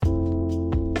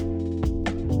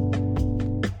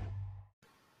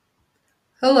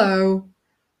Hello.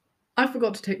 I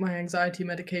forgot to take my anxiety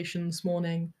medication this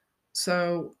morning,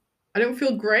 so I don't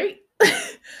feel great.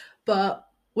 But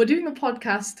we're doing the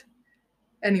podcast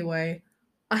anyway.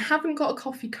 I haven't got a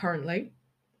coffee currently.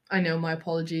 I know, my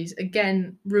apologies.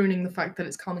 Again, ruining the fact that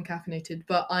it's calm and caffeinated,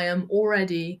 but I am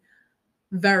already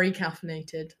very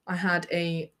caffeinated. I had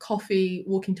a coffee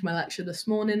walking to my lecture this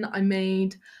morning that I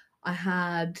made. I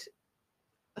had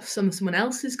someone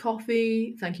else's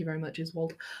coffee. Thank you very much,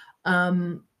 Iswald.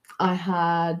 Um, I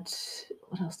had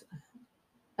what else?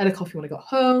 I had a coffee when I got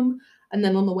home, and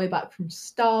then on the way back from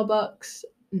Starbucks,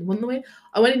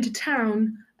 I went into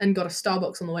town and got a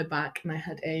Starbucks on the way back, and I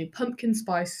had a pumpkin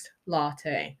spice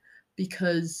latte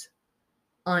because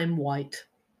I'm white,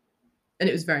 and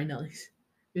it was very nice.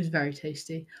 It was very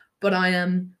tasty, but I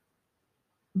am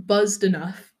buzzed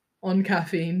enough on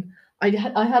caffeine. I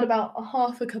had about a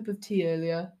half a cup of tea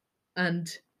earlier, and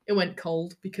it went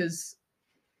cold because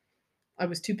I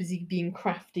was too busy being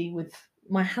crafty with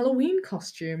my Halloween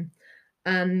costume.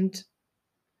 And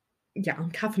yeah, I'm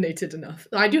caffeinated enough.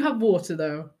 I do have water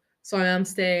though, so I am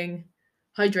staying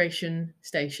hydration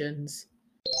stations.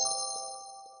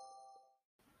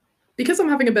 Because I'm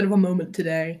having a bit of a moment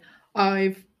today,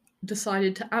 I've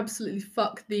decided to absolutely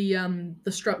fuck the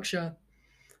structure.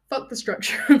 Fuck the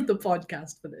structure of the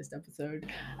podcast for this episode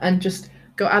and just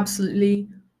go absolutely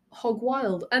hog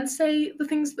wild and say the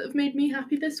things that have made me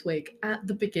happy this week at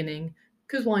the beginning,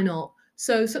 because why not?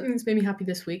 So something that's made me happy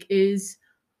this week is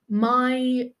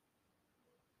my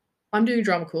I'm doing a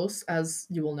drama course, as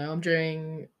you all know. I'm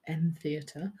doing M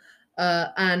theatre,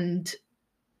 and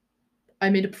I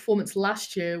made a performance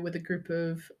last year with a group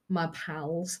of my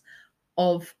pals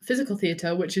of physical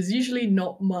theatre, which is usually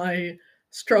not my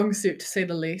strong suit, to say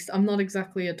the least. I'm not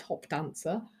exactly a top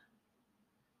dancer,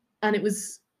 and it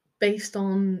was based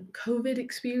on COVID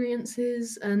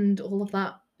experiences and all of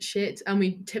that shit. And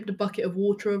we tipped a bucket of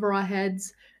water over our heads.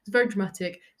 It was very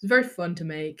dramatic. It was very fun to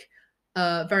make.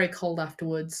 Very cold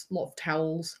afterwards. A lot of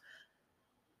towels.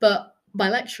 But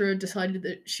my lecturer decided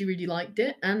that she really liked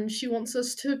it and she wants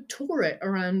us to tour it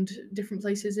around different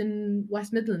places in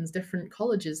West Midlands, different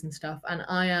colleges and stuff. And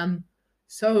I am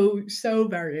so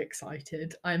very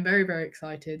excited. I am very, very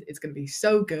excited. It's going to be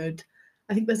so good.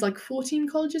 I think there's like 14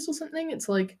 colleges or something. It's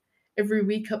like every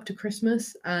week up to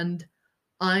Christmas, and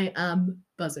I am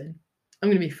buzzing. I'm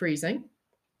going to be freezing,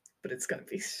 but it's going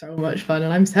to be so much fun,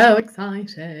 and I'm so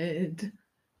excited.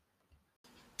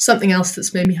 Something else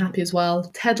that's made me happy as well,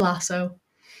 Ted Lasso.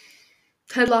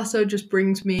 Ted Lasso just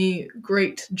brings me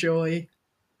great joy.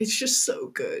 It's just so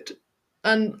good.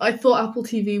 And I thought Apple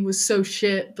TV was so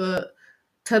shit, but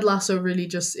Ted Lasso really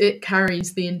just it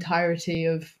carries the entirety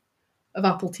of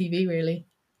Apple TV really.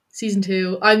 Season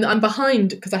 2, I'm behind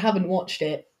because I haven't watched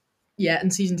it yet,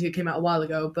 and season 2 came out a while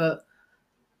ago, but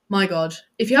my god,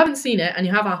 if you haven't seen it and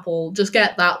you have Apple, just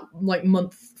get that like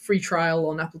month free trial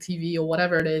on Apple TV or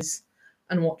whatever it is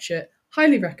and watch it.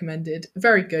 Highly recommended.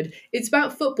 Very good. It's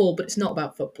about football, but it's not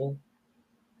about football.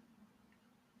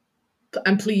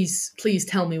 And please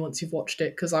tell me once you've watched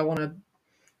it, because I want to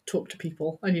talk to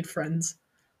people. I need friends.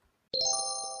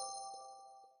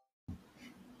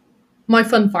 My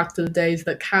fun fact of the day is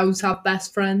that cows have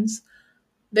best friends.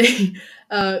 They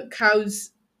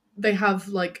cows they have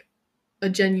like a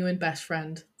genuine best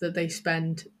friend that they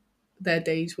spend their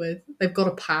days with. They've got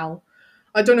a pal.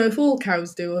 I don't know if all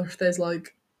cows do or if there's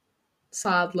like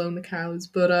sad lonely cows,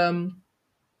 but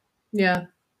yeah,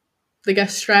 they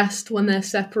get stressed when they're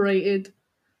separated.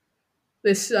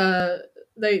 This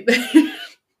they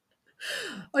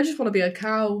I just want to be a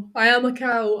cow. I am a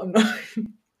cow. I'm not.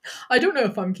 I don't know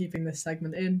if I'm keeping this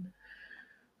segment in.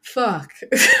 Fuck.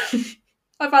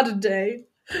 I've had a day.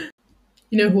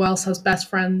 You know who else has best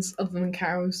friends other than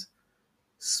cows?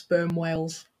 Sperm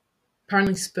whales.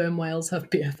 Apparently, sperm whales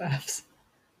have BFFs.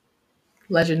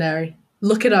 Legendary.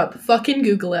 Look it up. Fucking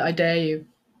Google it, I dare you.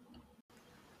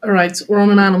 Alright, we're on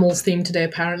an animals theme today,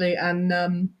 apparently, and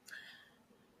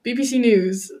BBC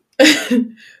News.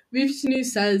 BBC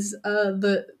News says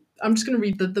that I'm just going to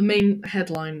read the main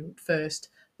headline first.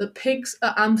 That pigs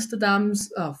at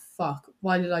Amsterdam's. Oh, fuck.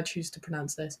 Why did I choose to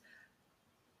pronounce this?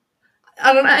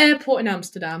 At an airport in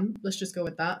Amsterdam, let's just go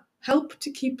with that, help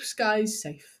to keep skies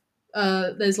safe.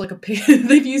 There's like a pig.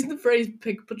 They've used the phrase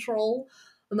pig patrol,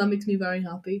 and that makes me very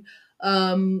happy.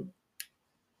 They're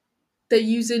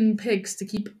using pigs to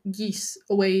keep geese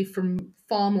away from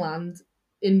farmland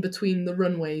in between the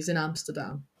runways in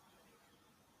Amsterdam,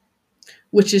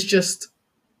 which is just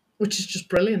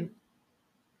brilliant.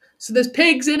 So there's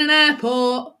pigs in an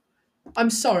airport. I'm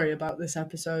sorry about this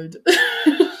episode.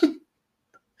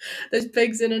 There's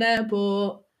pigs in an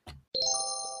airport.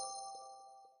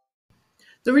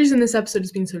 The reason this episode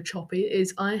has been so choppy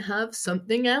is I have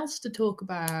something else to talk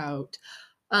about.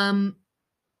 Um,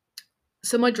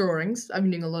 so my drawings, I've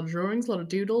been doing a lot of drawings, a lot of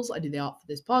doodles. I do the art for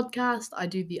this podcast. I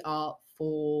do the art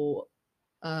for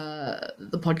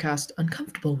the podcast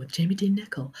Uncomfortable with Jamie Dean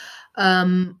Nicol.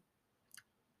 I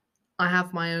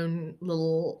have my own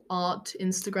little art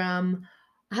Instagram.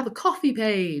 I have a coffee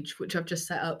page, which I've just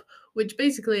set up, which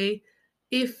basically,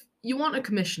 if you want a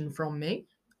commission from me,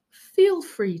 feel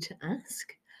free to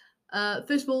ask.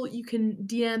 First of all, you can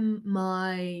DM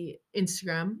my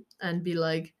Instagram and be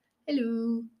like,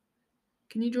 hello,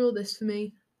 can you draw this for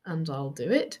me? And I'll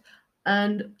do it.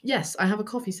 And yes, I have a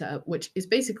coffee setup, which is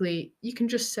basically you can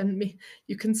send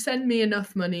me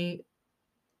enough money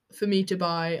for me to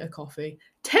buy a coffee.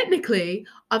 Technically,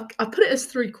 I put it as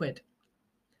 £3.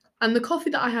 And the coffee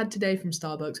that I had today from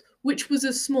Starbucks, which was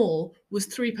a small, was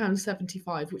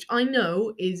 £3.75, which I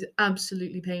know is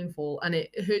absolutely painful and it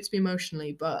hurts me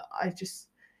emotionally, but it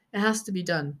has to be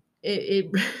done.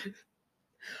 It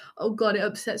oh god, it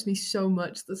upsets me so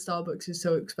much that Starbucks is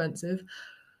so expensive.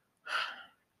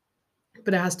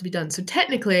 But it has to be done. So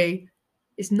technically,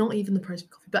 it's not even the price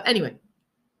of coffee. But anyway,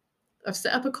 I've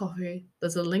set up a coffee.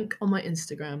 There's a link on my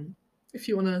Instagram. If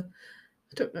you want to,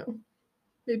 I don't know,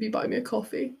 maybe buy me a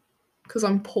coffee because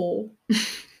I'm poor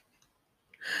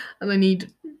and I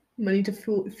need money to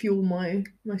fuel my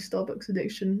Starbucks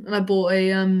addiction. And I bought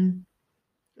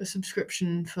a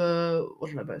subscription for what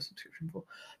did I buy a subscription for?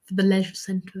 For the leisure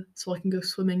centre, so I can go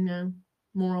swimming now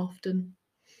more often.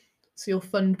 So you'll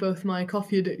fund both my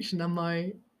coffee addiction and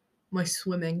my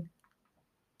swimming,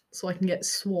 so I can get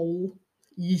swole.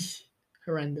 Yeesh,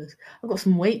 horrendous. I've got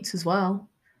some weights as well.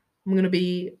 I'm gonna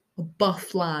be a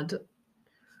buff lad.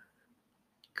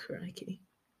 Crikey.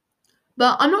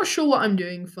 But I'm not sure what I'm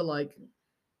doing for like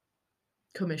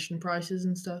commission prices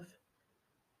and stuff.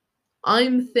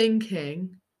 I'm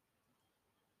thinking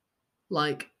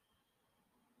like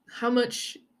how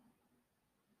much.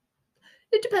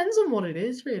 It depends on what it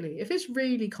is, really. If it's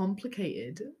really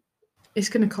complicated, it's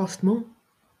gonna cost more.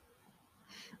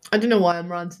 I don't know why I'm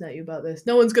ranting at you about this.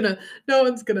 No one's gonna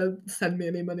send me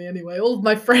any money anyway. All of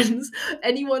my friends,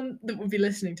 anyone that would be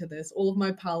listening to this, all of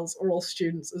my pals are all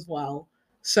students as well.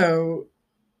 So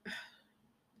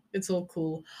it's all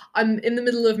cool. I'm in the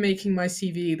middle of making my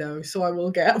CV though, so I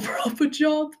will get a proper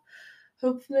job.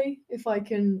 Hopefully, if I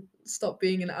can stop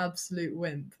being an absolute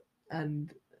wimp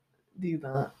and do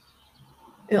that.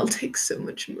 It'll take so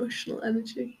much emotional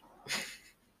energy.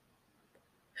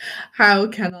 How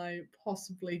can I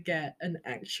possibly get an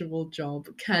actual job?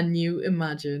 Can you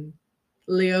imagine?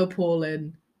 Leo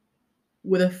Paulin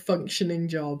with a functioning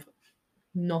job.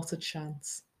 Not a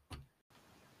chance.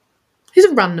 Here's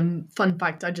a random fun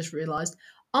fact I just realised.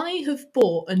 I have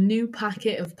bought a new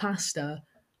packet of pasta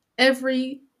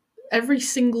every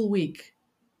single week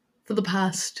for the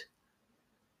past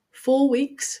 4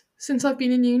 weeks since I've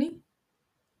been in uni.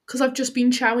 Because I've just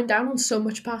been chowing down on so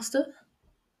much pasta.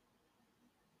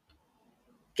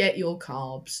 Get your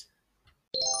carbs.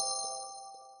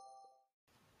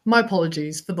 My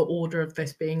apologies for the order of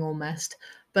this being all messed.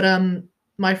 But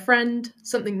my friend,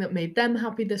 something that made them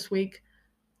happy this week,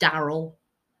 Daryl.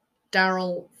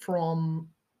 Daryl from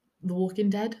The Walking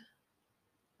Dead.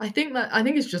 I think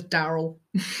it's just Daryl.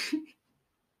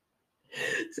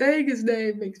 Saying his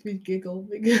name makes me giggle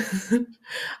because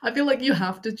I feel like you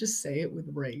have to just say it with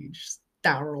rage.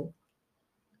 Daryl.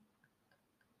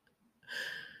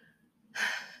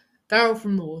 Daryl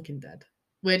from The Walking Dead.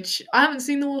 Which I haven't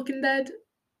seen The Walking Dead.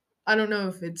 I don't know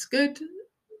if it's good.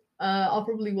 I'll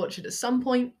probably watch it at some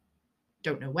point.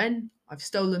 Don't know when. I've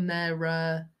stolen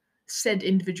their said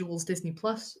individual's Disney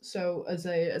Plus, so as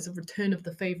a return of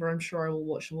the favor, I'm sure I will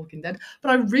watch The Walking Dead.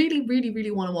 But I really, really,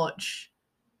 really want to watch.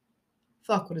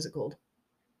 Fuck, what is it called?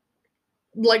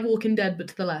 Like Walking Dead, but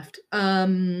to the left.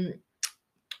 Game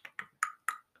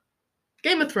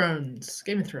of Thrones.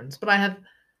 Game of Thrones. But I have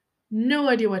no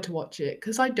idea where to watch it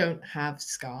because I don't have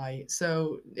Sky.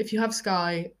 So if you have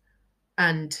Sky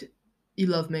and you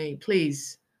love me,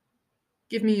 please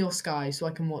give me your Sky so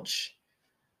I can watch.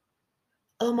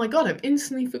 Oh my god, I've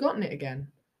instantly forgotten it again.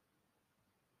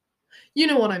 You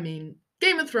know what I mean.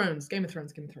 Game of Thrones. Game of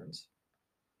Thrones. Game of Thrones.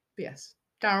 But yes,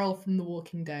 Daryl from The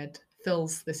Walking Dead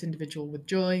fills this individual with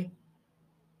joy,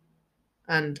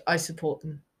 and I support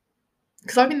them.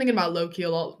 Because I've been thinking about Loki a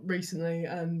lot recently,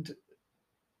 and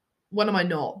when am I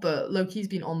not? But Loki's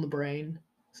been on the brain,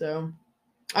 so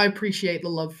I appreciate the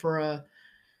love for a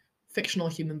fictional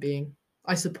human being.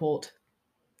 I support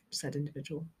said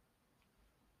individual.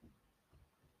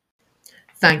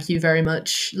 Thank you very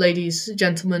much, ladies,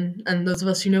 gentlemen, and those of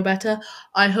us who know better.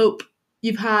 I hope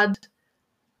you've had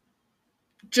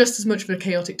just as much of a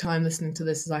chaotic time listening to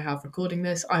this as I have recording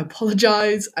this. I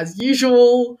apologise, as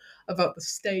usual, about the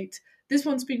state. This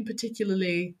one's been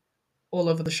particularly all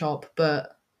over the shop, but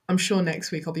I'm sure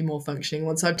next week I'll be more functioning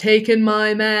once I've taken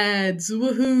my meds.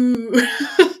 Woohoo!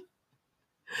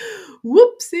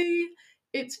 Whoopsie!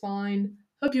 It's fine.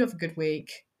 Hope you have a good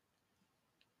week.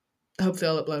 Hopefully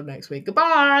I'll upload next week.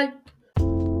 Goodbye!